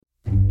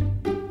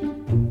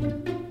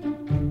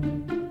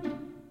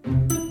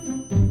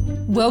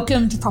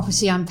Welcome to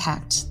Property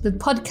Unpacked, the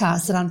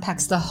podcast that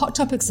unpacks the hot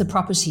topics of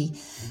property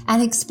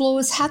and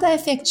explores how they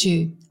affect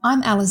you.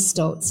 I'm Alice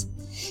Stoltz.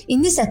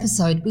 In this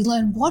episode, we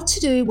learn what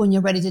to do when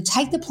you're ready to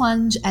take the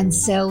plunge and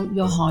sell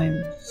your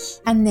home.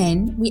 And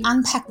then we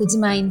unpack the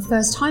Domain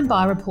First Home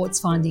Buyer Report's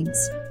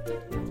findings.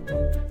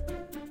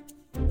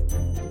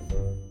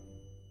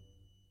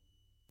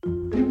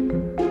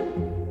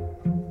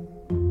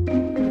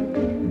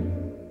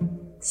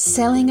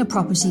 Selling a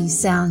property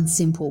sounds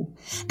simple,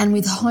 and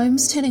with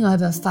homes turning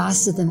over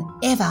faster than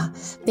ever,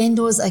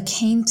 vendors are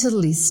keen to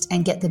list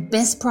and get the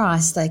best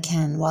price they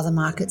can while the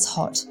market's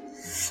hot.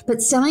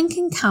 But selling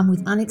can come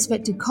with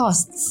unexpected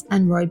costs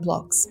and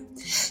roadblocks.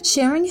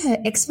 Sharing her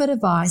expert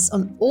advice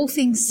on all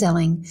things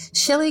selling,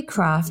 Shelley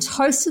Craft,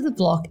 host of The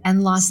Block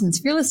and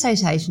licensed real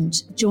estate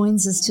agent,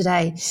 joins us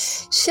today.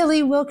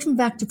 Shelley, welcome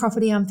back to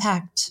Property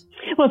Unpacked.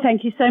 Well,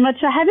 thank you so much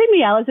for having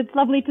me, Alice. It's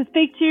lovely to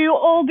speak to you,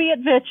 albeit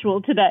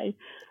virtual today.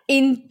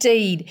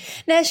 Indeed.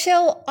 Now,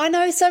 Shell, I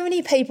know so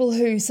many people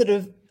who sort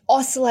of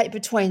oscillate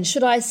between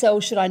should I sell,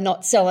 should I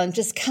not sell, and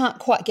just can't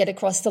quite get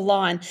across the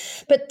line.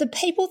 But the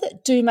people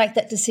that do make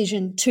that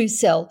decision to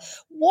sell,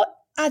 what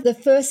are the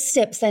first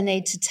steps they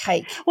need to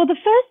take? Well, the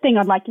first thing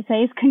I'd like to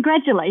say is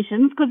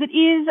congratulations, because it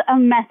is a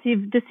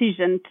massive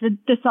decision to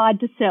decide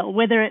to sell,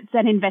 whether it's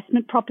an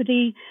investment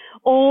property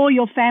or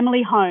your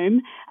family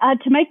home,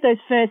 to make those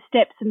first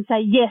steps and say,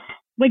 yes,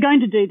 we're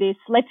going to do this.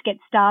 Let's get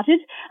started.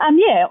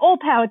 All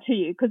power to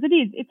you, because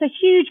it's a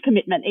huge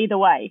commitment either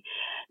way.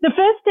 The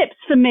first steps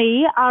for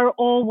me are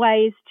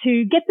always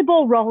to get the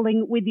ball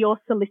rolling with your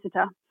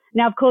solicitor.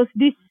 Now, of course,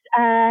 this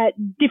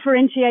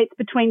differentiates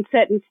between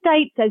certain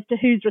states as to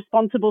who's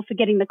responsible for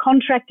getting the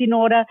contract in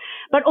order,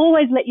 but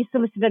always let your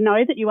solicitor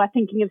know that you are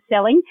thinking of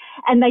selling,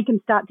 and they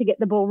can start to get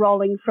the ball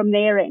rolling from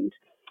their end.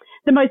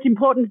 The most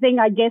important thing,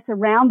 I guess,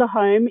 around the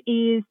home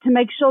is to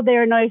make sure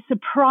there are no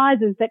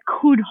surprises that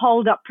could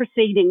hold up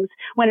proceedings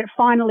when it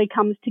finally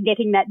comes to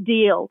getting that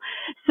deal.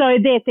 So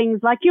there are things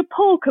like your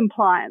pool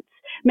compliance,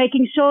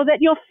 making sure that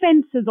your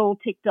fence is all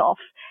ticked off.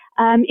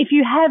 If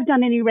you have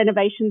done any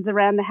renovations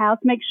around the house,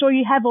 make sure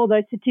you have all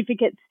those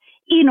certificates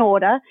in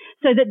order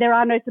so that there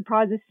are no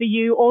surprises for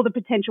you or the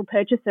potential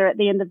purchaser at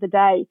the end of the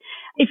day.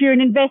 If you're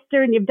an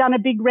investor and you've done a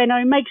big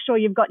reno, make sure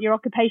you've got your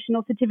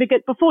occupational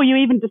certificate before you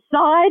even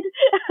decide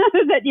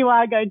that you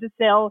are going to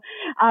sell.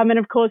 And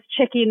of course,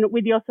 check in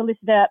with your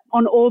solicitor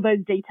on all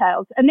those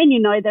details. And then you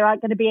know there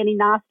aren't going to be any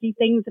nasty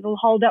things that will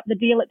hold up the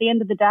deal at the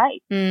end of the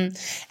day.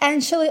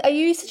 And Shelley, are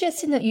you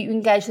suggesting that you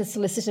engage the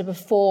solicitor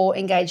before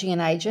engaging an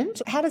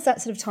agent? How does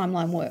that sort of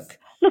timeline work?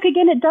 Look,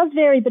 again, it does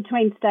vary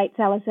between states,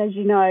 Alice, as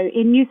you know.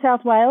 In New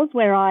South Wales,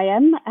 where I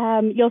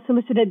am, your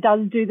solicitor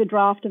does do the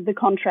draft of the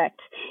contract.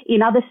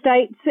 In other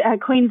states,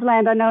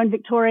 Queensland, I know, and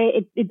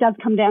Victoria, it does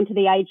come down to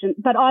the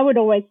agent. But I would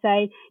always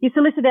say your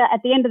solicitor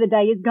at the end of the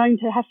day is going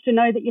to have to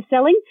know that you're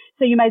selling,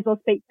 so you may as well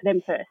speak to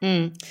them first.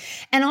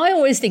 And I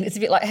always think it's a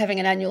bit like having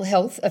an annual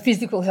a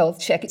physical health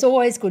check. It's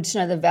always good to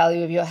know the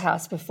value of your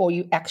house before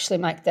you actually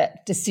make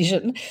that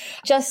decision,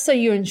 just so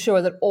you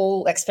ensure that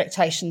all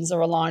expectations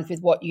are aligned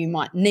with what you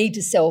might need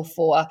to sell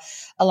for,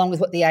 along with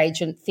what the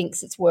agent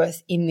thinks it's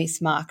worth in this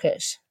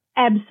market.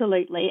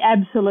 Absolutely,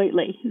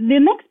 absolutely. The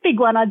next big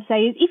one I'd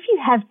say is if you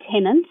have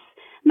tenants,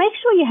 make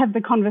sure you have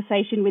the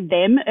conversation with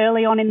them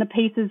early on in the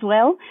piece as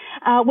well.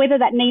 Whether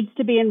that needs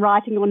to be in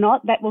writing or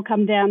not, that will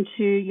come down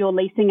to your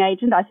leasing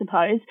agent, I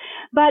suppose.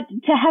 But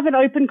to have an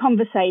open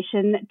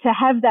conversation, to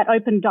have that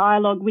open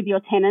dialogue with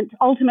your tenant,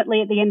 ultimately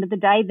at the end of the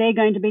day, they're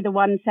going to be the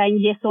one saying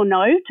yes or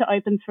no to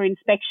open for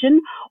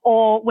inspection,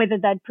 or whether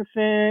they'd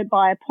prefer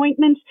by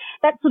appointment.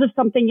 That's sort of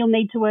something you'll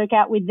need to work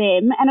out with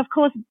them. And of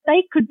course,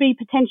 they could be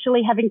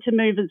potentially having to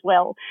move as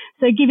well.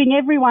 So giving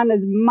everyone as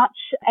much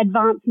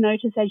advance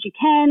notice as you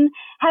can,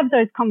 have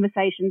those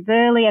conversations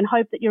early and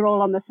hope that you're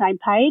all on the same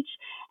page.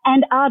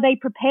 And are they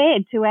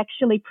prepared to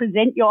actually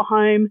present your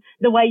home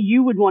the way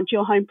you would want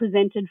your home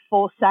presented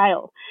for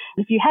sale?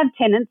 If you have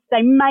tenants,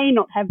 they may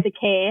not have the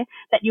care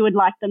that you would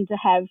like them to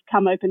have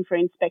come open for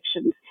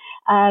inspections.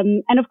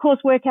 And of course,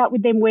 work out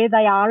with them where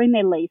they are in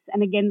their lease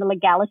and again, the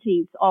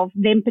legalities of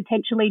them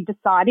potentially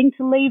deciding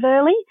to leave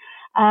early.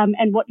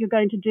 And what you're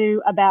going to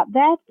do about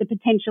that, the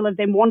potential of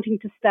them wanting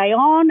to stay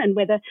on, and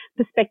whether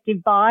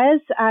prospective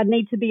buyers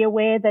need to be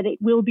aware that it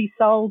will be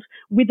sold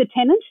with a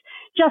tenant.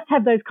 Just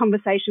have those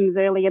conversations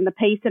early in the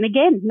piece, and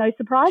again, no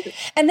surprises.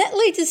 And that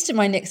leads us to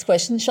my next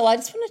question, Shell. I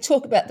just want to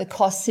talk about the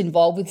costs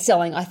involved with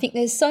selling. I think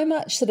there's so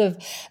much sort of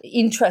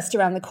interest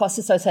around the costs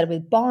associated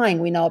with buying.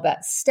 We know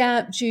about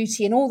stamp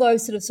duty and all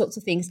those sorts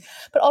of things,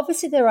 but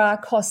obviously there are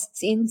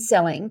costs in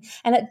selling,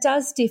 and it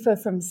does differ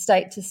from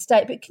state to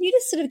state. But can you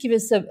just sort of give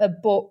us a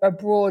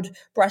broad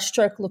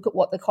brushstroke look at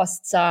what the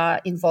costs are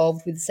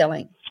involved with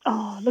selling?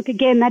 Oh, look,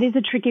 again, that is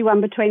a tricky one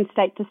between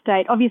state to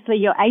state. Obviously,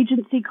 your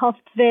agency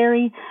costs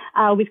vary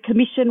with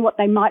commission, what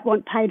they might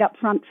want paid up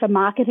front for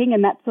marketing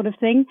and that sort of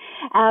thing.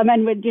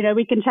 And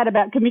we can chat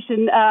about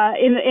commission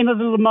in a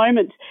little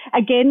moment.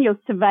 Again, your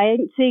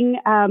surveyancing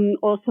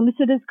or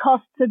solicitors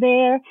costs are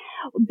there.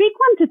 Big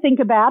one to think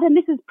about, and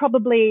this is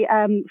probably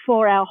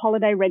for our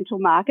holiday rental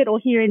market or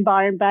here in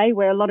Byron Bay,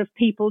 where a lot of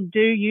people do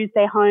use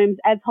their homes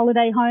as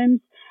holiday homes.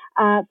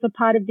 For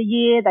part of the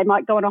year, they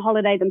might go on a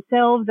holiday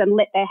themselves and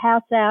let their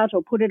house out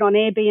or put it on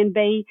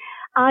Airbnb.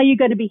 Are you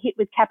going to be hit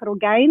with capital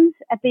gains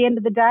at the end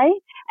of the day?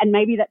 And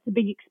maybe that's a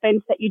big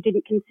expense that you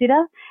didn't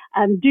consider.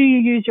 Do you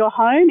use your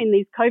home in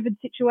these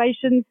COVID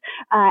situations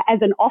as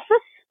an office?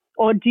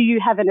 Or do you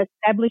have an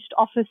established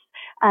office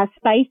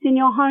space in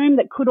your home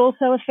that could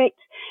also affect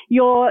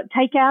your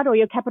takeout or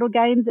your capital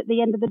gains at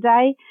the end of the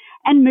day?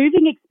 And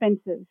moving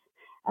expenses.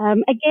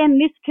 Again,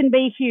 this can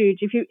be huge.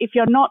 If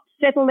you're not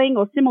settling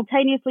or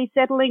simultaneously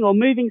settling or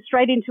moving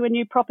straight into a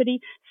new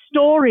property,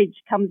 storage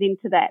comes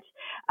into that.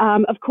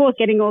 Of course,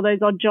 getting all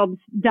those odd jobs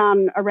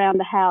done around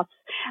the house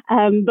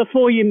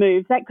before you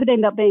move, that could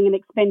end up being an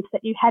expense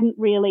that you hadn't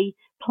really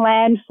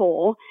planned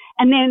for.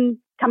 And then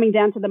coming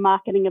down to the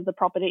marketing of the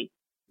property,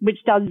 which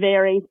does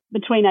vary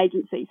between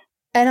agencies.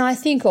 And I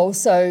think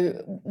also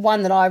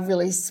one that I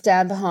really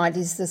stand behind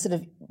is the sort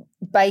of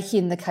bake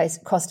in the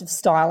cost of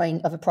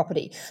styling of a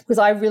property, because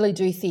I really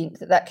do think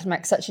that can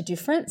make such a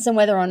difference. And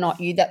whether or not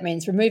that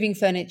means removing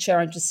furniture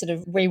and just sort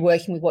of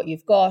reworking with what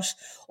you've got,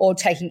 or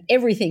taking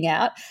everything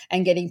out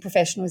and getting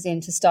professionals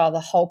in to style the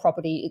whole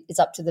property, is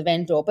up to the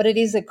vendor. But it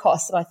is a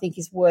cost that I think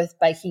is worth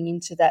baking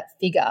into that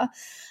figure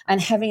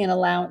and having an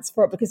allowance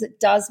for it, because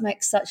it does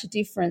make such a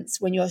difference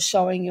when you're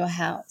showing your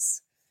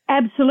house.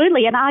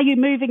 Absolutely. And are you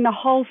moving the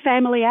whole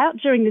family out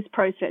during this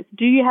process?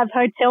 Do you have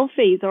hotel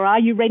fees, or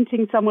are you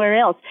renting somewhere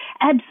else?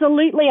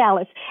 Absolutely,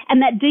 Alice.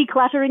 And that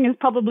decluttering is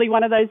probably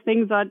one of those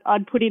things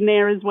I'd put in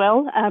there as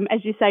well.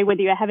 As you say,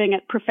 whether you're having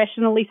it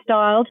professionally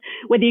styled,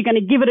 whether you're going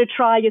to give it a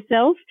try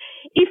yourself.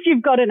 If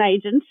you've got an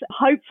agent,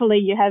 hopefully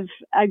you have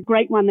a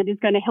great one that is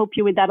going to help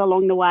you with that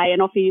along the way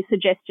and offer you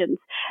suggestions.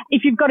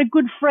 If you've got a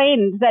good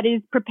friend that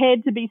is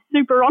prepared to be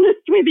super honest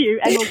with you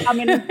and will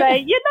come in and say,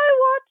 you know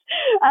what?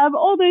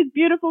 All those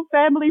beautiful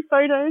family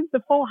photos,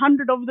 the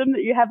 400 of them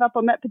that you have up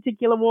on that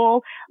particular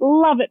wall,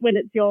 love it when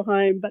it's your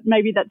home, but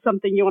maybe that's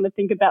something you want to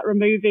think about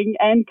removing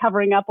and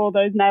covering up all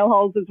those nail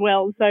holes as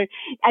well. So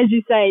as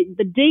you say,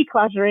 the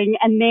decluttering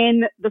and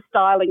then the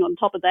styling on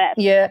top of that.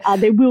 Yeah.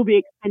 There will be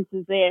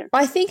expenses there.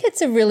 I think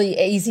it's a really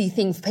easy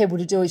thing for people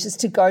to do, is just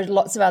to go to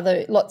lots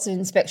of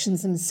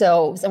inspections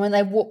themselves. And when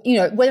they walk,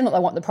 whether or not they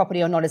want the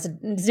property or not is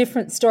a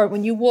different story.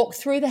 When you walk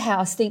through the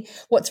house, think,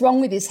 what's wrong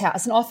with this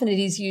house? And often it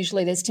is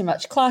usually there's too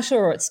much clutter,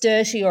 or it's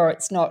dirty, or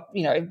it's not,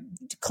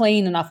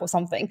 clean enough or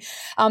something.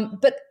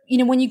 But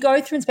when you go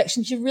through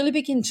inspections, you really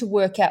begin to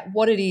work out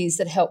what it is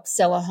that helps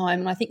sell a home.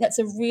 And I think that's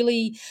a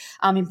really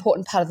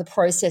important part of the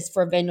process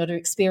for a vendor to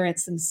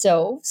experience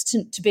themselves,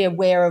 to be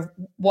aware of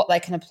what they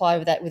can apply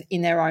with that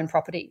within their own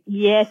property.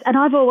 Yes, and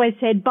I've always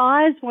said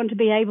buyers want to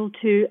be able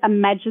to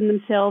imagine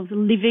themselves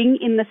living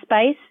in the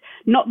space,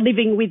 not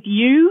living with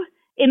you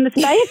in the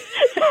space.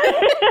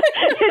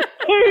 It's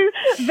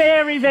two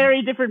very,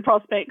 very different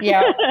prospects.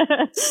 Yeah,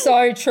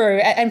 so true.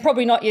 And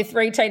probably not your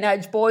 3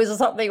 teenage boys or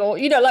something, or,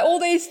 like all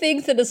these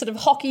things that are sort of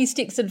hockey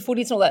sticks and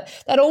footies and all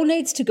that. That all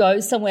needs to go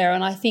somewhere.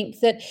 And I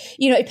think that,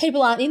 if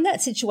people aren't in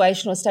that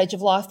situation or stage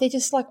of life, they're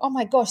just like, oh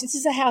my gosh, this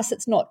is a house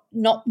that's not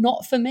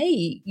for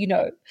me,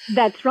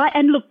 That's right.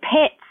 And look,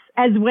 pets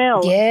as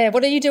well. Yeah.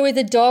 What do you do with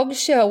the dog,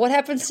 Shell? What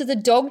happens to the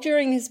dog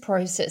during this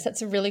process?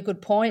 That's a really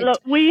good point.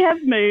 Look, we have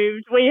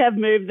moved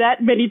that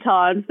many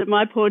times that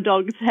my poor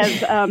dogs have,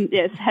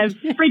 have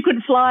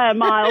frequent flyer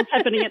miles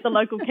happening at the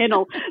local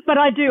kennel. But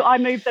I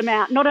move them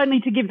out, not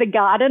only to give the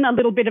garden a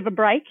little bit of a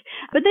break,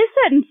 but there's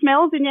certain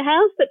smells in your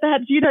house that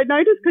perhaps you don't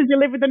notice because you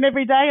live with them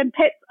every day, and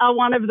pets are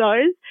one of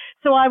those.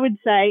 So I would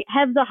say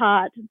have the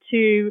heart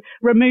to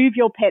remove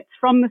your pets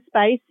from the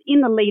space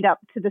in the lead up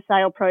to the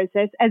sale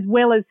process, as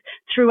well as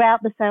throughout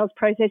the sales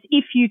process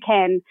if you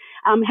can.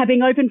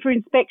 Having open for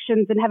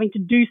inspections and having to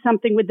do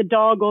something with the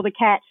dog or the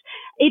cat,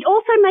 it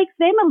also makes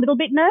them a little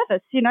bit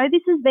nervous.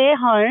 This is their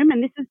home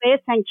and this is their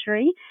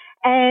sanctuary.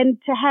 And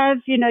to have,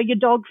 your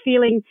dog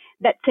feeling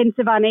that sense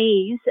of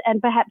unease,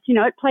 and perhaps,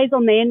 it plays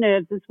on their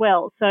nerves as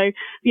well. So,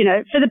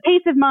 for the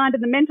peace of mind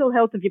and the mental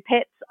health of your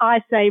pets,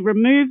 I say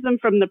remove them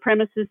from the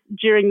premises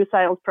during the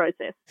sales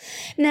process.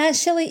 Now,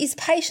 Shelley, is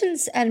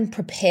patience and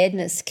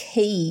preparedness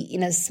key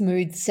in a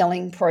smooth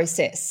selling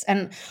process?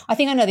 And I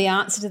think I know the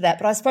answer to that,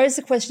 but I suppose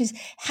the question is,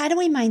 how do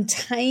we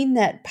maintain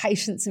that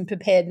patience and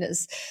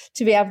preparedness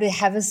to be able to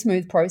have a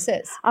smooth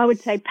process? I would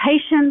say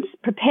patience,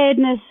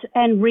 preparedness,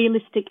 and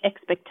realistic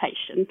expectation.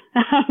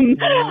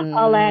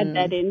 I'll add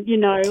that in.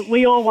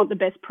 We all want the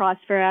best price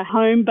for our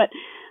home, but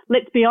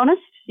let's be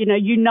honest,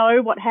 you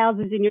know what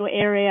houses in your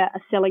area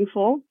are selling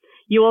for.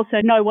 You also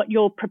know what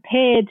you're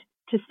prepared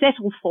to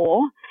settle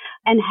for,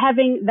 and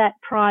having that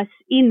price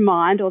in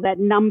mind, or that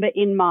number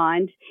in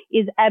mind,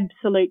 is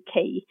absolute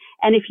key.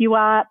 And if you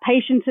are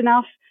patient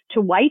enough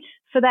to wait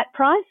for that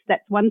price,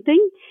 that's one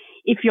thing.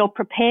 If you're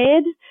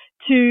prepared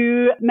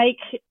to make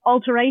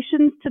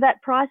alterations to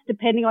that price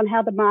depending on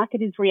how the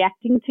market is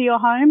reacting to your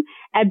home,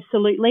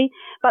 absolutely.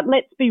 But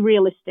let's be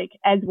realistic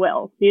as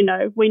well. You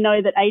know, we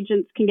know that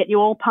agents can get you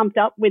all pumped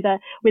up with a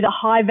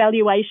high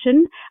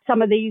valuation.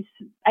 Some of these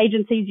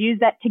agencies use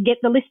that to get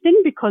the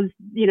listing because,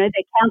 you know,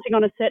 they're counting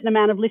on a certain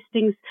amount of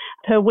listings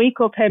per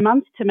week or per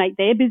month to make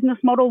their business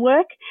model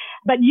work.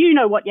 But you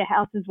know what your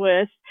house is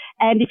worth.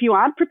 And if you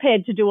aren't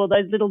prepared to do all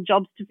those little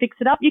jobs to fix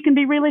it up, you can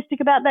be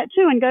realistic about that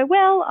too and go,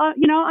 well,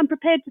 you know, I'm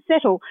prepared to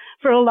settle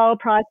for a lower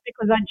price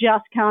because I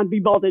just can't be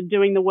bothered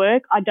doing the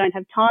work. I don't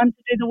have time to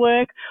do the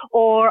work,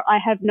 or I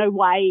have no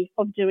way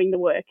of doing the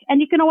work. And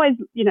you can always,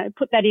 you know,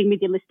 put that in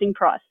with your listing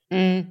price.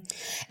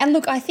 And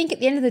look, I think at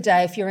the end of the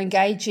day, if you're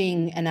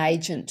engaging an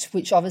agent,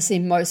 which obviously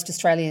most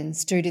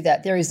Australians do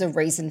that, there is a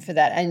reason for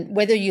that. And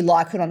whether you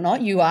like it or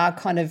not, you are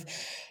kind of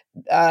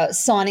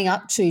signing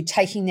up to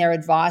taking their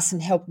advice and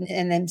helping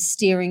and them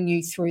steering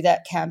you through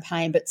that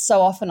campaign. But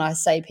so often I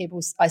see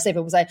people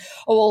say,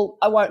 oh, well,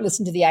 I won't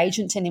listen to the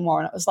agent anymore.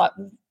 And it was like,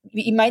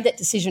 you made that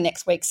decision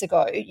X weeks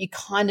ago. You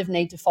kind of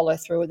need to follow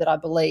through with it, I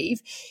believe,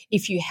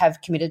 if you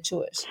have committed to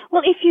it.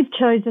 Well, if you've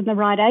chosen the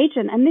right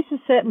agent, and this is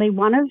certainly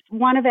one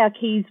of our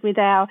keys with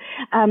our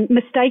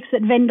mistakes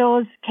that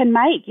vendors can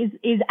make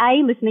is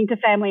A, listening to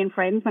family and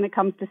friends when it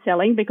comes to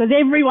selling, because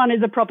everyone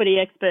is a property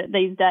expert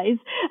these days.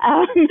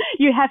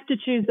 You have to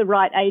choose the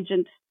right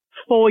agent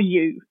for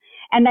you.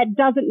 And that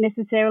doesn't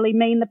necessarily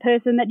mean the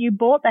person that you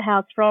bought the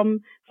house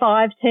from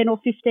 5, 10 or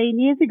 15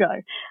 years ago.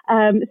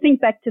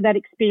 Think back to that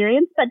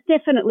experience, but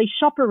definitely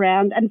shop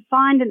around and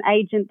find an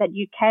agent that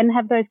you can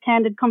have those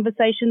candid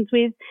conversations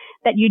with,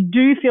 that you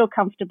do feel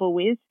comfortable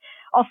with.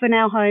 Often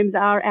our homes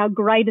are our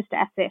greatest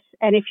asset.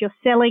 And if you're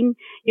selling,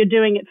 you're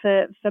doing it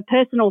for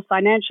personal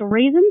financial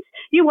reasons,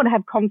 you want to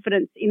have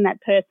confidence in that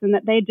person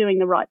that they're doing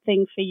the right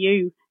thing for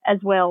you as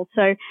well.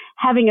 So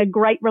having a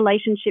great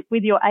relationship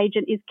with your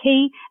agent is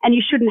key, and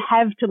you shouldn't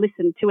have to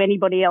listen to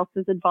anybody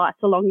else's advice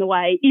along the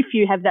way if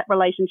you have that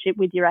relationship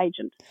with your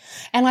agent.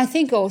 And I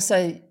think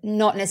also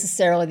not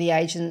necessarily the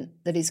agent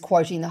that is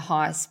quoting the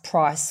highest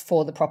price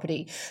for the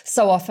property.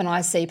 So often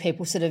I see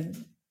people sort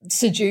of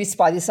seduced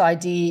by this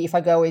idea, if I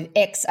go with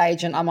X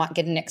agent, I might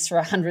get an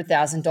extra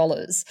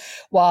 $100,000,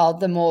 while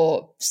the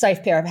more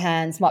safe pair of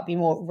hands might be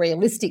more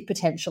realistic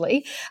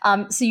potentially.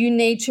 So you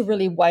need to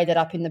really weigh that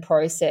up in the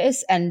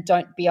process and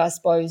don't be, I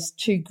suppose,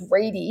 too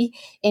greedy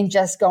in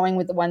just going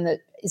with the one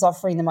that is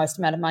offering the most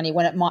amount of money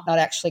when it might not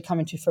actually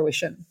come into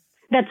fruition.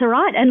 That's all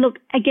right. And look,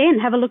 again,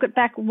 have a look at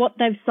back what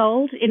they've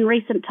sold in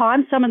recent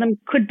times. Some of them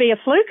could be a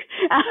fluke.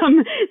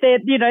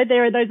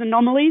 There are those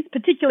anomalies,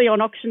 particularly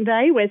on auction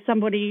day, where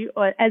somebody,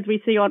 as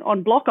we see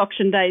on block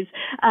auction days,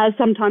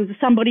 sometimes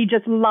somebody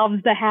just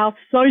loves the house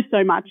so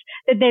much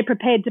that they're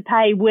prepared to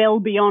pay well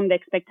beyond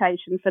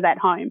expectation for that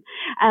home.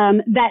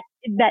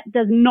 That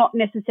does not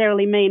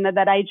necessarily mean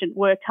that agent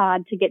worked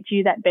hard to get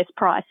you that best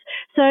price.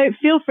 So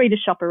feel free to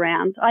shop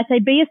around. I say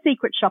be a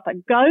secret shopper.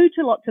 Go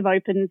to lots of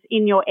opens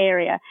in your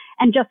area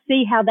and just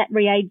see how that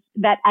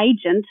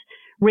agent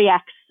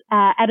reacts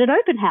at an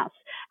open house.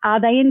 Are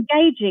they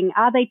engaging?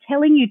 Are they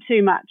telling you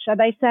too much? Are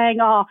they saying,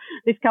 oh,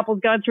 this couple's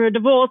going through a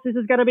divorce, this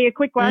is going to be a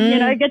quick one,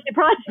 get your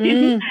price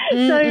in.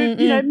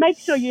 Make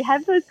sure you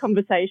have those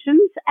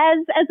conversations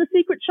as a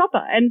secret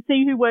shopper and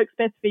see who works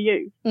best for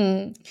you.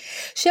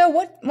 Cheryl,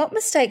 what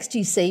mistakes do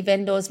you see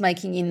vendors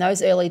making in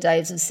those early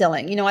days of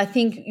selling? You know, I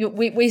think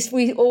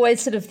we always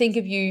sort of think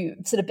of you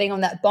sort of being on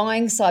that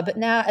buying side, but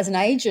now as an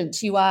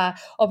agent, you are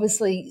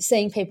obviously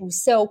seeing people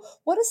sell.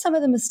 What are some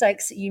of the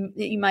mistakes that you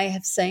may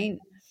have seen?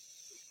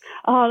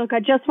 Oh, look, I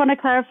just want to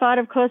clarify,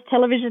 of course,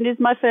 television is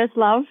my first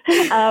love.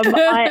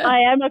 I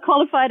am a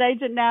qualified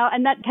agent now,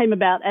 and that came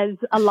about as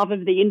a love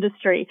of the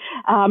industry.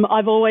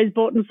 I've always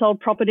bought and sold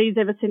properties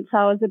ever since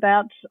I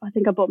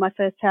bought my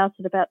first house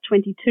at about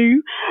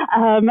 22,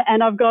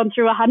 and I've gone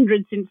through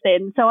 100 since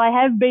then. So I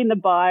have been the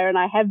buyer and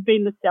I have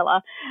been the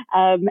seller,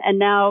 and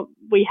now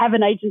we have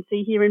an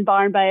agency here in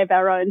Byron Bay of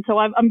our own. So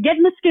I'm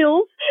getting the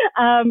skills,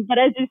 but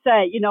as you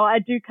say, I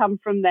do come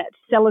from that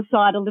seller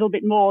side a little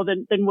bit more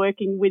than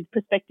working with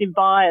prospective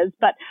buyers.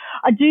 But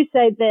I do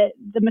say that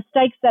the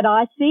mistakes that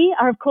I see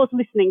are, of course,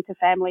 listening to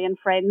family and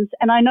friends.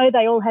 And I know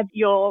they all have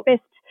your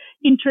best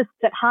interests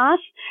at heart.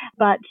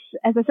 But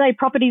as I say,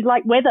 property's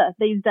like weather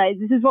these days.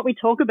 This is what we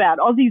talk about.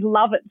 Aussies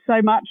love it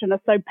so much and are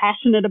so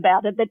passionate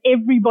about it that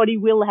everybody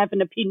will have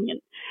an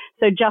opinion.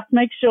 So just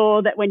make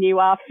sure that when you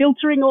are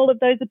filtering all of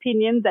those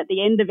opinions at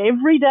the end of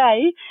every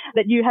day,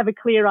 that you have a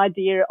clear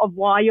idea of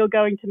why you're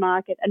going to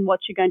market and what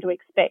you're going to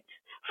expect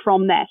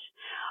from that.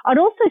 I'd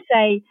also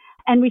say,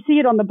 and we see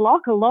it on the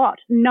block a lot,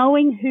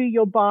 knowing who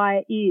your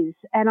buyer is.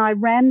 And I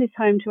ran this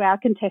home to our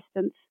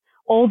contestants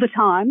all the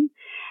time.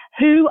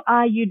 Who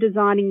are you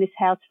designing this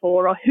house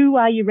for, or who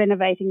are you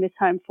renovating this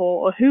home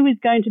for, or who is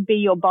going to be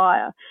your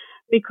buyer?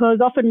 Because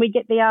often we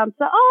get the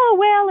answer, oh,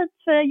 well, it's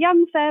for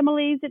young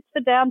families, it's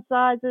for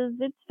downsizers,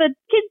 it's for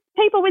kids,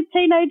 people with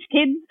teenage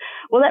kids.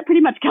 Well, that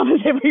pretty much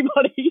covers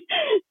everybody.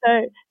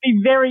 So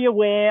be very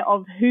aware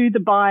of who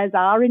the buyers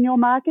are in your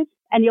market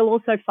And you'll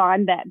also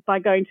find that by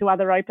going to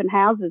other open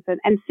houses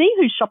and see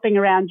who's shopping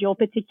around your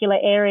particular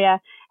area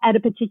at a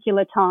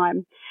particular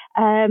time.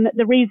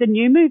 The reason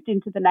you moved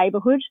into the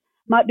neighbourhood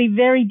might be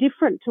very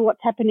different to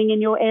what's happening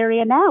in your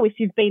area now if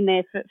you've been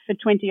there for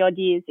 20 odd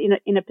years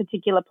in a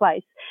particular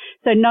place.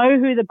 So know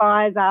who the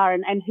buyers are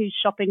and who's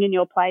shopping in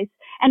your place,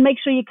 and make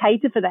sure you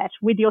cater for that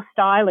with your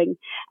styling.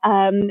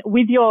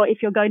 If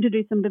you're going to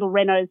do some little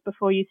renos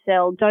before you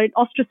sell, don't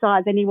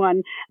ostracize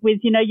anyone with,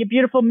 your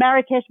beautiful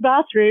Marrakesh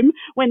bathroom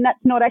when that's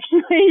not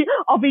actually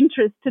of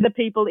interest to the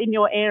people in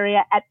your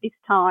area at this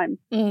time.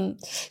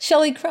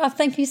 Shelley Craft,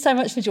 thank you so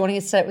much for joining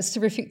us today. It was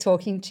terrific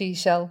talking to you,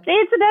 Shell.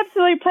 It's an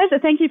absolute pleasure.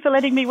 Thank you for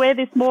letting me wear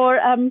this more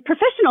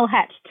professional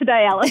hat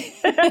today,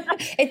 Alice.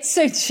 It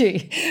suits you.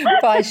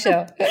 Bye,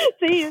 Shell.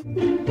 See you.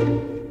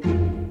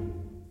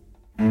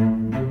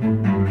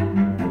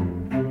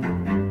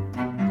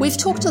 We've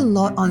talked a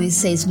lot on this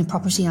season of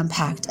Property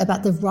Unpacked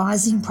about the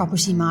rising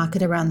property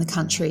market around the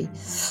country,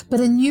 but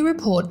a new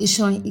report is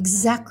showing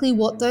exactly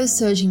what those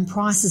surging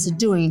prices are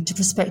doing to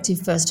prospective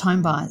first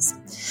home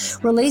buyers.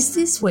 Released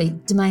this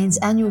week, Domain's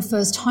annual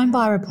first home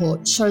buyer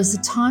report shows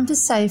the time to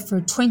save for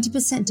a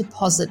 20%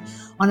 deposit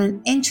on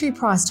an entry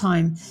priced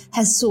home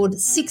has soared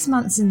 6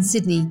 months in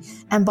Sydney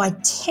and by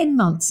 10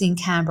 months in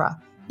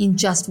Canberra in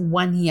just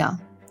 1 year.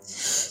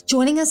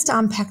 Joining us to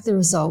unpack the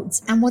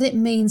results and what it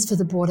means for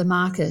the broader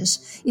market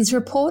is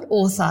report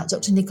author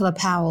Dr. Nicola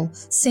Powell,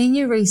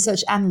 Senior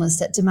Research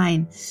Analyst at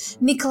Domain.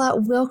 Nicola,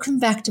 welcome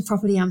back to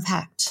Property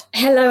Unpacked.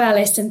 Hello,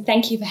 Alice, and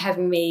thank you for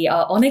having me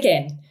on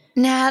again.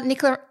 Now,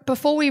 Nicola,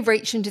 before we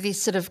reach into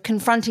this sort of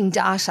confronting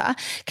data,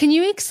 can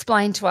you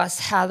explain to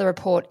us how the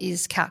report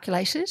is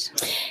calculated?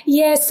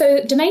 Yeah,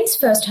 so Domain's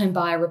first home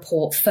buyer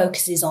report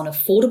focuses on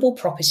affordable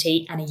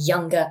property and a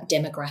younger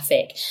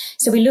demographic.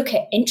 So we look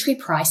at entry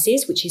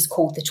prices, which is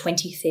called the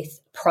 25th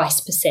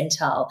price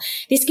percentile.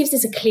 This gives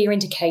us a clear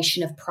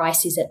indication of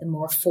prices at the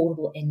more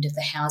affordable end of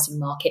the housing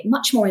market,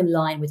 much more in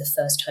line with a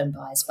first home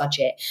buyer's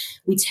budget.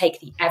 We take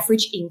the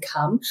average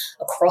income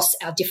across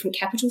our different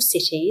capital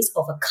cities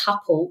of a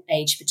couple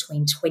aged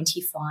between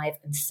 25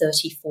 and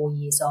 34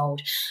 years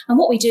old. And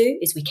what we do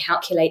is we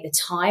calculate the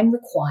time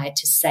required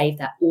to save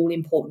that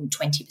all-important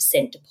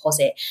 20%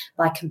 deposit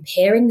by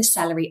comparing the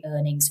salary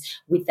earnings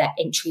with that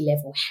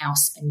entry-level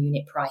house and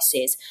unit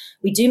prices.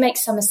 We do make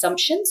some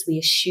assumptions. We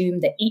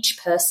assume that each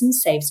person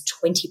saves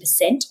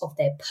 20% of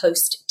their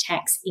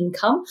post-tax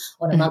income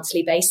on a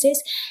monthly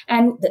basis,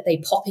 and that they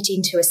pop it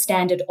into a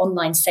standard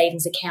online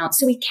savings account.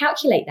 So we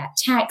calculate that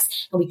tax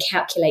and we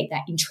calculate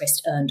that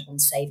interest earned on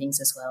savings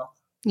as well.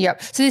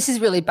 Yep. So this is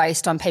really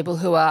based on people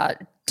who are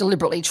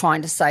deliberately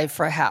trying to save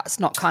for a house,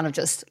 not kind of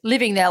just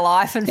living their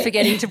life and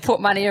forgetting to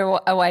put money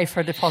away for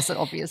a deposit,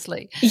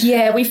 obviously.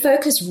 Yeah, we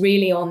focus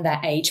really on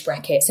that age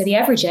bracket. So the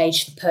average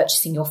age for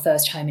purchasing your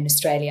first home in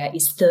Australia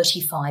is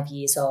 35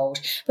 years old.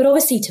 But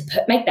obviously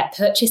to make that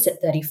purchase at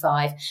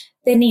 35,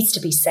 there needs to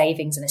be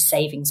savings and a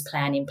savings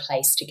plan in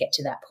place to get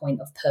to that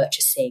point of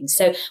purchasing.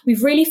 So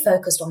we've really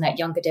focused on that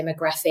younger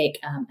demographic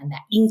and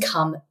that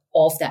income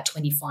of that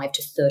 25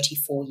 to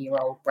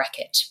 34-year-old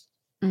bracket.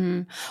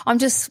 I'm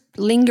just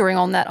lingering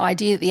on that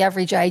idea that the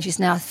average age is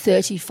now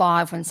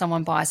 35 when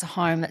someone buys a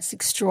home. That's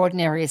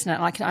extraordinary, isn't it?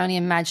 And I can only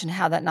imagine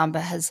how that number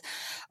has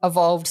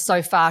evolved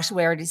so far to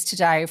where it is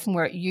today from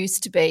where it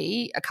used to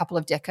be a couple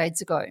of decades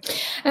ago.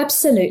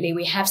 Absolutely.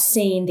 We have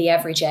seen the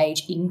average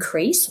age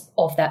increase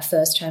of that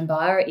first home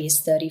buyer is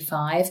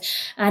 35.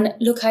 And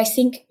look, I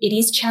think it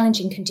is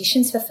challenging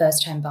conditions for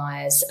first home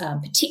buyers,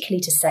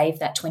 particularly to save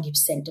that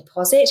 20%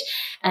 deposit.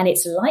 And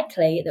it's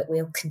likely that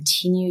we'll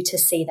continue to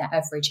see that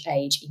average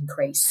age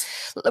increase.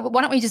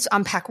 Why don't we just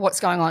unpack what's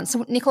going on?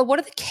 So, Nicola, what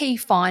are the key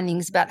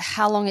findings about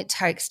how long it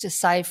takes to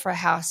save for a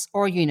house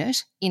or a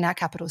unit in our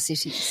capital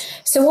cities?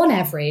 So on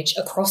average,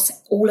 across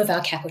all of our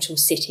capital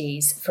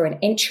cities, for an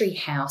entry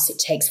house, it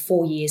takes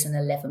 4 years and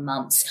 11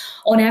 months.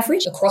 On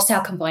average, across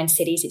our combined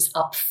cities, it's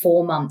up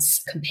 4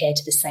 months compared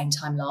to the same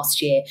time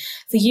last year.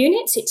 For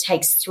units, it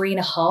takes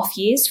 3.5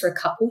 years for a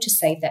couple to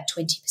save that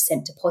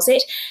 20%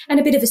 deposit. And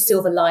a bit of a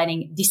silver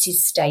lining, this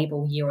is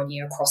stable year on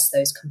year across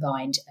those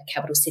combined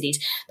capital cities.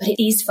 But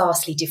it is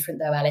vastly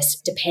different though, Alice,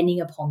 depending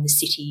upon the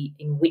city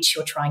in which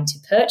you're trying to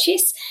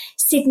purchase.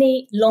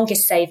 Sydney,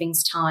 longest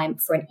savings time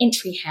for an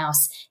entry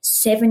house,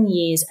 7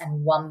 years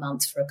and 1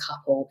 month for a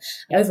couple,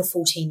 over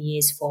 14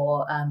 years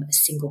for a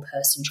single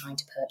person trying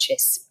to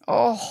purchase.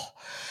 Oh,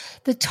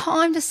 the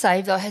time to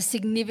save, though, has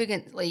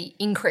significantly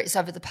increased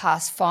over the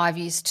past 5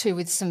 years too,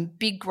 with some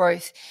big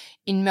growth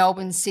in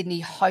Melbourne, Sydney,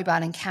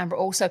 Hobart and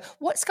Canberra also.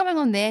 What's going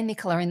on there,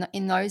 Nicola,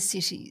 in those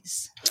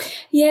cities?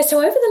 Yeah, so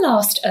over the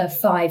last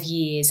 5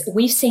 years,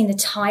 we've seen the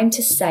time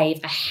to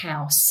save a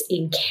house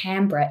in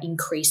Canberra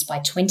increase by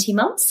 20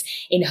 months,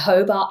 in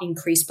Hobart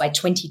increase by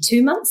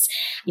 22 months,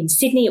 in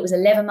Sydney it was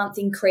 11-month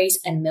increase,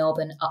 and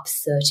Melbourne up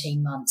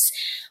 13 months.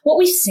 What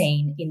we've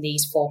seen in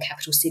these 4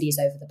 capital cities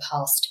over the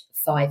past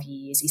 5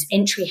 years is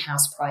entry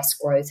house price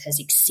growth has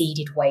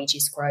exceeded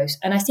wages growth.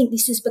 And I think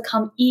this has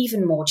become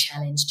even more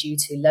challenged due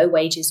to low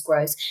wages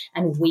growth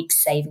and weak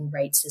saving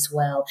rates as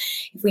well.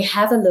 If we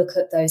have a look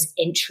at those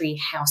entry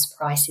house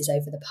prices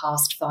over the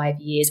past 5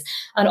 years,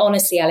 and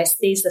honestly, Alice,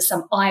 these are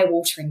some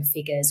eye-watering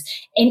figures.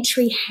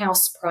 Entry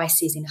house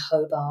prices in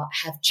Hobart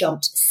have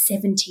jumped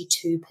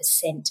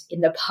 72%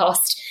 in the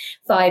past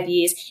 5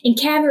 years. In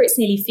Canberra, it's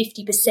nearly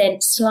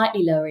 50%,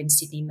 slightly lower in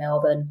Sydney,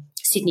 Melbourne.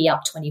 Sydney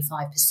up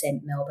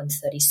 25%, Melbourne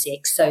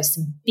 36%. So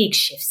some big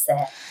shifts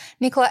there.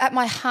 Nicola, at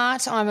my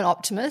heart, I'm an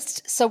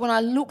optimist. So when I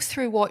look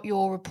through what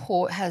your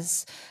report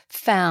has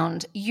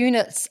found,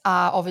 units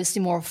are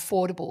obviously more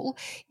affordable.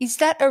 Is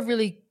that a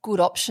really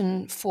good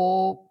option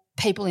for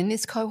people in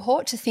this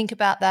cohort to think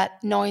about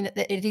that, knowing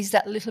that it is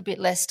that little bit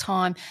less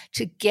time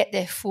to get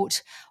their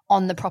foot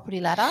on the property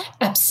ladder?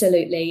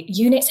 Absolutely.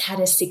 Units had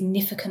a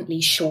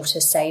significantly shorter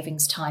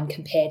savings time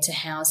compared to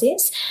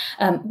houses.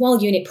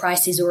 While unit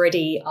prices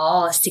already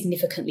are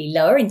significantly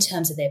lower in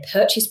terms of their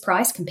purchase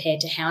price compared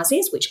to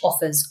houses, which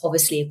offers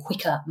obviously a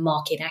quicker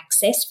market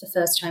access for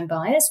first home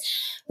buyers,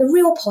 the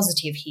real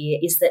positive here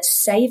is that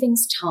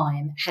savings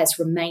time has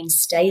remained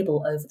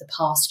stable over the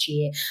past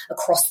year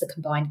across the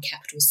combined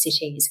capital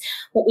cities.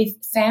 What we've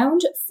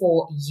found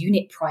for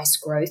unit price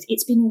growth,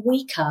 it's been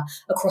weaker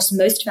across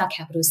most of our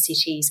capital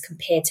cities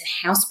compared to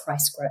house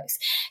price growth.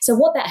 So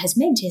what that has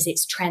meant is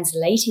it's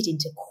translated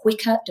into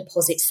quicker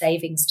deposit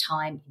savings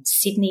time in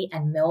Sydney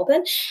and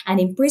Melbourne. And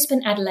in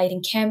Brisbane, Adelaide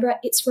and Canberra,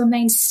 it's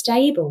remained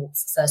stable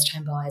for first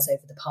home buyers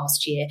over the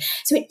past year.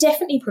 So it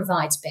definitely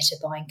provides better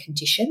buying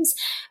conditions.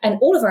 And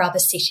all of our other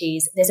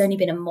cities, there's only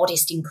been a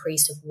modest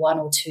increase of 1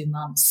 or 2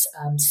 months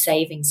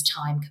savings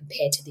time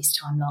compared to this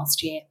time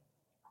last year.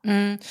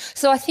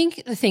 So I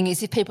think the thing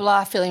is, if people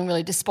are feeling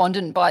really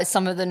despondent by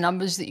some of the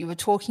numbers that you were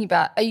talking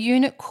about, a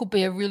unit could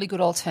be a really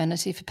good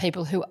alternative for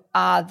people who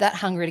are that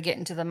hungry to get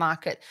into the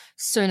market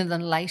sooner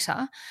than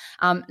later,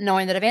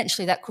 knowing that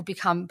eventually that could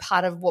become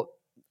part of what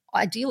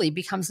ideally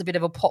becomes a bit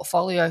of a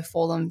portfolio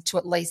for them to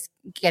at least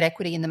get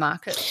equity in the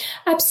market.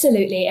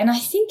 Absolutely. And I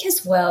think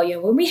as well,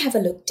 when we have a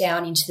look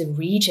down into the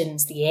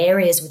regions, the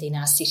areas within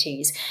our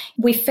cities,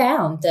 we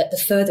found that the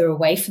further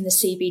away from the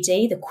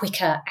CBD, the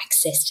quicker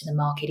access to the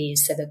market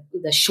is. So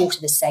the shorter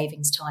the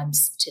savings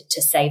times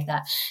to save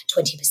that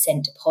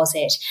 20%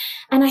 deposit.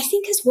 And I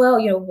think as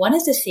well, one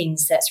of the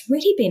things that's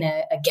really been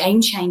a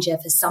game changer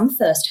for some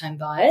first home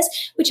buyers,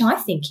 which I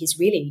think is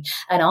really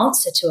an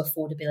answer to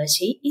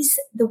affordability, is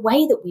the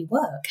way that we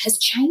work has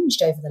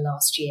changed over the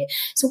last year.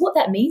 So what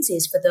that means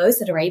is for those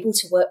that are able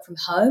to work from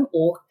home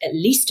or at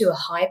least do a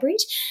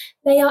hybrid,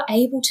 they are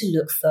able to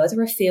look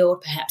further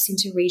afield, perhaps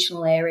into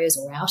regional areas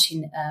or out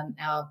in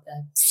our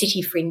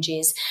city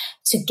fringes,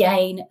 to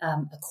gain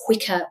a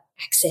quicker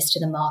access to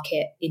the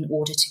market in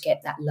order to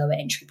get that lower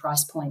entry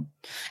price point.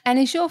 And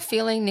is your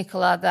feeling,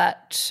 Nicola,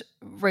 that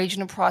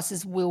regional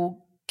prices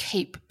will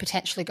keep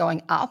potentially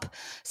going up?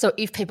 So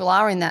if people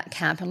are in that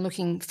camp and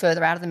looking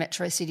further out of the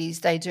metro cities,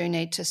 they do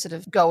need to sort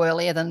of go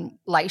earlier than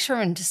later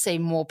and to see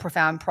more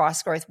profound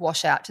price growth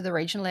wash out to the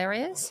regional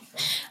areas?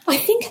 I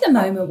think at the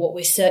moment what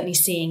we're certainly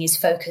seeing is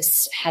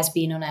focus has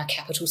been on our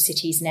capital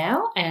cities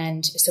now,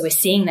 and so we're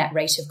seeing that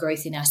rate of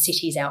growth in our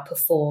cities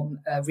outperform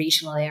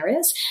regional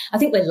areas. I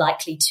think we're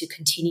likely to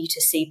continue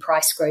to see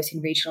price growth in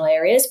regional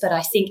areas, but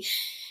I think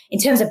in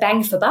terms of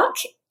bang for buck,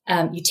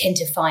 you tend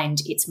to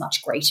find it's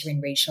much greater in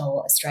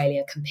regional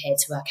Australia compared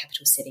to our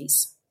capital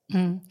cities.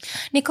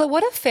 Nicola,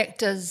 what effect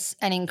does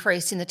an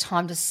increase in the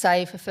time to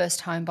save for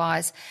first home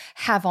buyers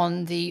have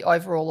on the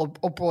overall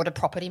or broader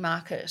property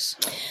market?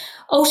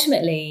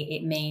 Ultimately,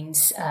 it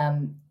means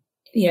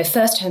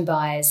first home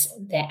buyers,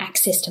 their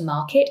access to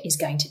market is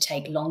going to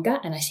take longer,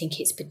 and I think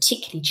it's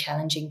particularly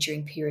challenging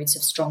during periods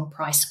of strong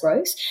price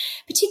growth,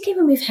 particularly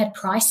when we've had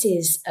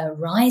prices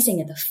rising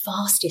at the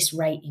fastest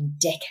rate in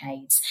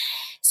decades.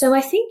 So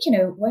I think,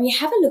 when we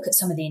have a look at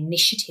some of the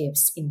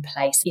initiatives in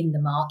place in the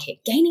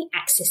market, gaining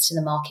access to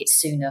the market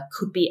sooner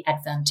could be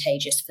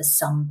advantageous for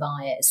some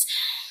buyers.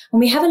 When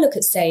we have a look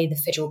at, say, the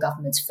federal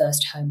government's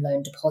first home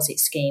loan deposit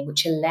scheme,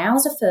 which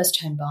allows a first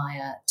home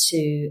buyer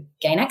to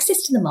gain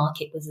access to the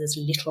market with as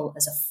little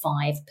as a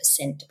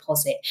 5%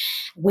 deposit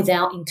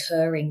without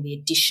incurring the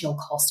additional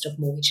cost of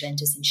mortgage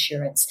lenders'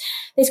 insurance,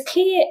 there's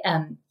clear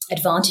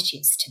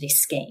advantages to this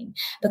scheme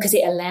because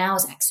it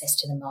allows access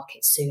to the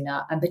market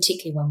sooner, and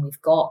particularly when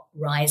we've got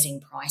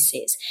rising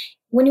prices.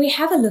 When we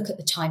have a look at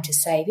the time to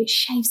save, it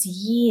shaves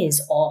years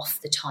off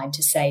the time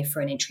to save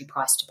for an entry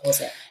price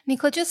deposit.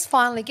 Nicola, just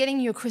finally, leaving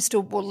your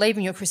crystal ball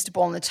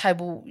on the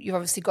table, you've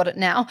obviously got it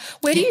now.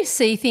 Where do you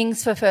see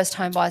things for first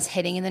home buyers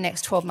heading in the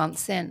next 12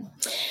 months then?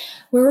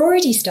 We're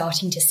already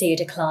starting to see a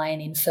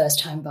decline in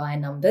first home buyer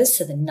numbers,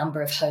 so the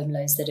number of home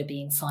loans that are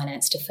being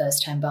financed to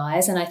first home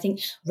buyers. And I think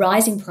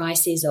rising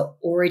prices are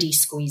already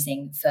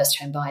squeezing first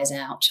home buyers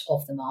out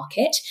of the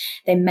market.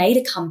 They made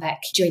a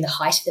comeback during the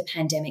height of the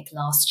pandemic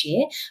last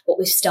year. What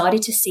we've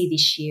started to see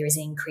this year is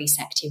increased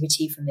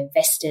activity from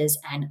investors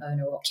and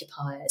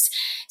owner-occupiers.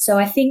 So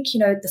I think,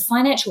 the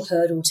financial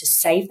hurdle to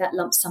save that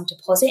lump sum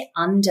deposit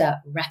under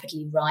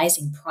rapidly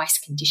rising price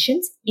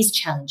conditions is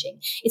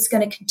challenging. It's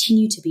going to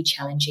continue to be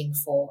challenging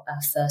for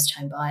first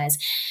home buyers.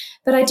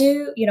 But I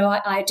do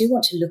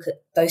want to look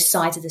at both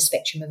sides of the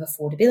spectrum of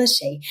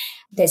affordability.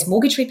 There's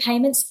mortgage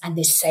repayments and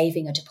there's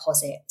saving a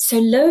deposit. So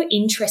low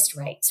interest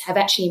rates have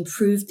actually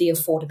improved the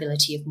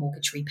affordability of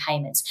mortgage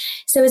repayments.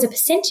 So as a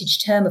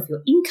percentage term of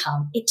your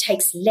income, it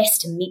takes less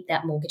to meet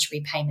that mortgage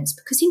repayments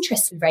because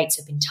interest rates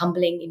have been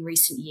tumbling in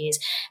recent years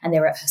and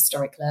they're at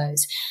historic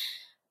lows.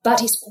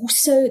 But it's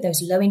also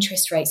those low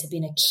interest rates have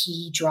been a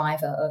key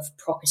driver of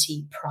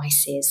property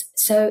prices.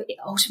 So it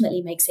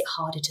ultimately makes it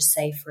harder to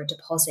save for a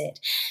deposit.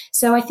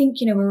 So I think,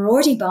 we're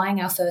already buying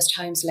our first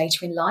homes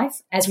later in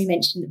life. As we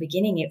mentioned at the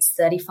beginning, it's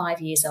 35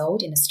 years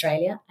old in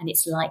Australia and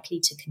it's likely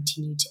to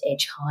continue to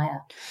edge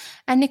higher.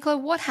 And Nicola,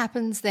 what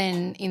happens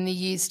then in the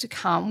years to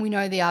come? We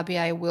know the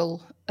RBA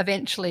will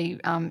eventually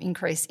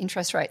increase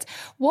interest rates.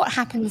 What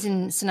happens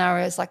in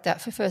scenarios like that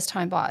for first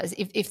home buyers?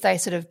 If they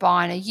sort of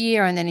buy in a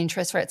year and then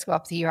interest rates go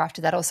up the year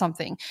after that or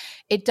something,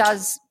 it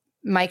does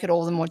make it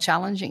all the more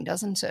challenging,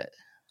 doesn't it?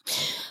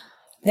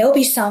 There'll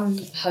be some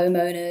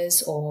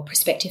homeowners or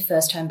prospective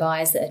first home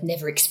buyers that have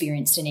never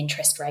experienced an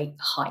interest rate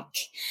hike.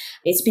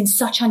 It's been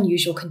such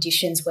unusual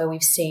conditions where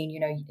we've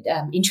seen,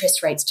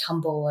 interest rates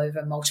tumble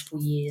over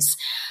multiple years.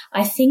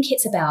 I think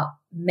it's about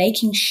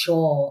making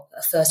sure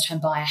a first home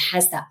buyer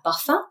has that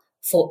buffer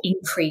for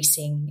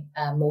increasing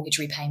mortgage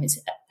repayments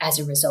as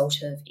a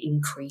result of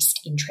increased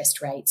interest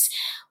rates.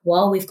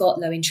 While we've got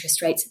low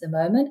interest rates at the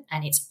moment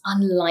and it's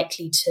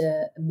unlikely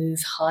to move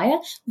higher,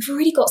 we've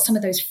already got some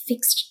of those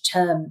fixed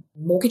term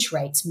mortgage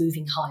rates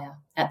moving higher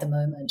at the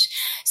moment.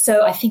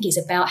 So I think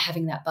it's about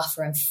having that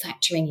buffer and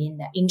factoring in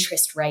that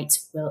interest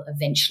rates will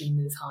eventually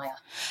move higher.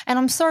 And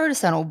I'm sorry to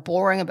sound all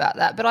boring about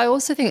that, but I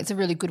also think it's a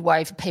really good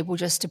way for people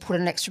just to put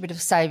an extra bit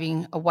of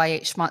saving away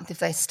each month if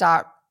they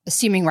start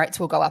assuming rates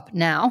will go up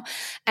now,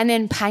 and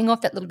then paying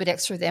off that little bit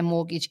extra of their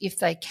mortgage if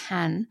they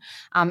can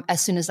as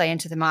soon as they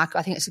enter the market.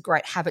 I think it's a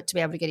great habit to be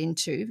able to get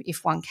into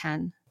if one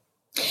can.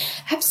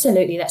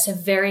 Absolutely. That's a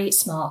very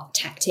smart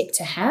tactic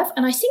to have.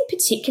 And I think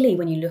particularly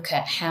when you look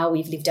at how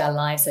we've lived our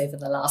lives over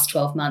the last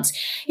 12 months,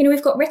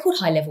 we've got record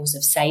high levels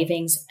of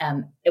savings.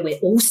 We're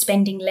all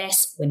spending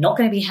less. We're not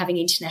going to be having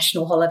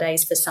international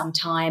holidays for some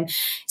time.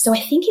 So I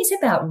think it's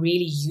about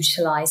really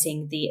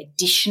utilising the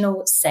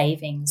additional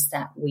savings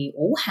that we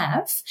all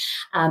have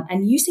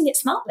and using it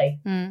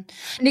smartly.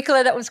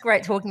 Nicola, that was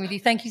great talking with you.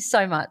 Thank you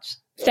so much.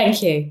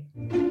 Thank you.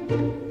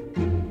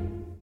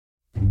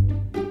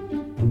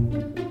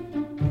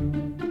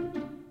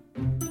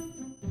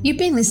 You've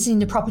been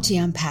listening to Property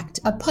Unpacked,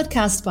 a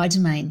podcast by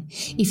Domain.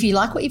 If you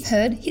like what you've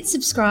heard, hit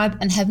subscribe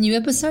and have new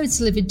episodes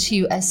delivered to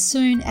you as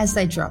soon as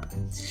they drop.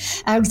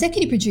 Our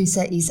executive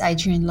producer is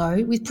Adrian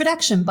Lowe, with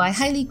production by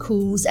Hayley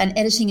Cools and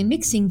editing and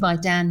mixing by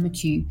Dan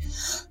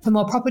McHugh. For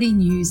more property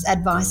news,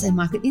 advice and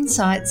market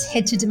insights,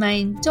 head to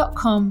domain.com.au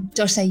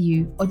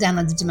or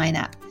download the Domain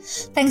app.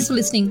 Thanks for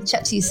listening.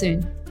 Chat to you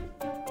soon.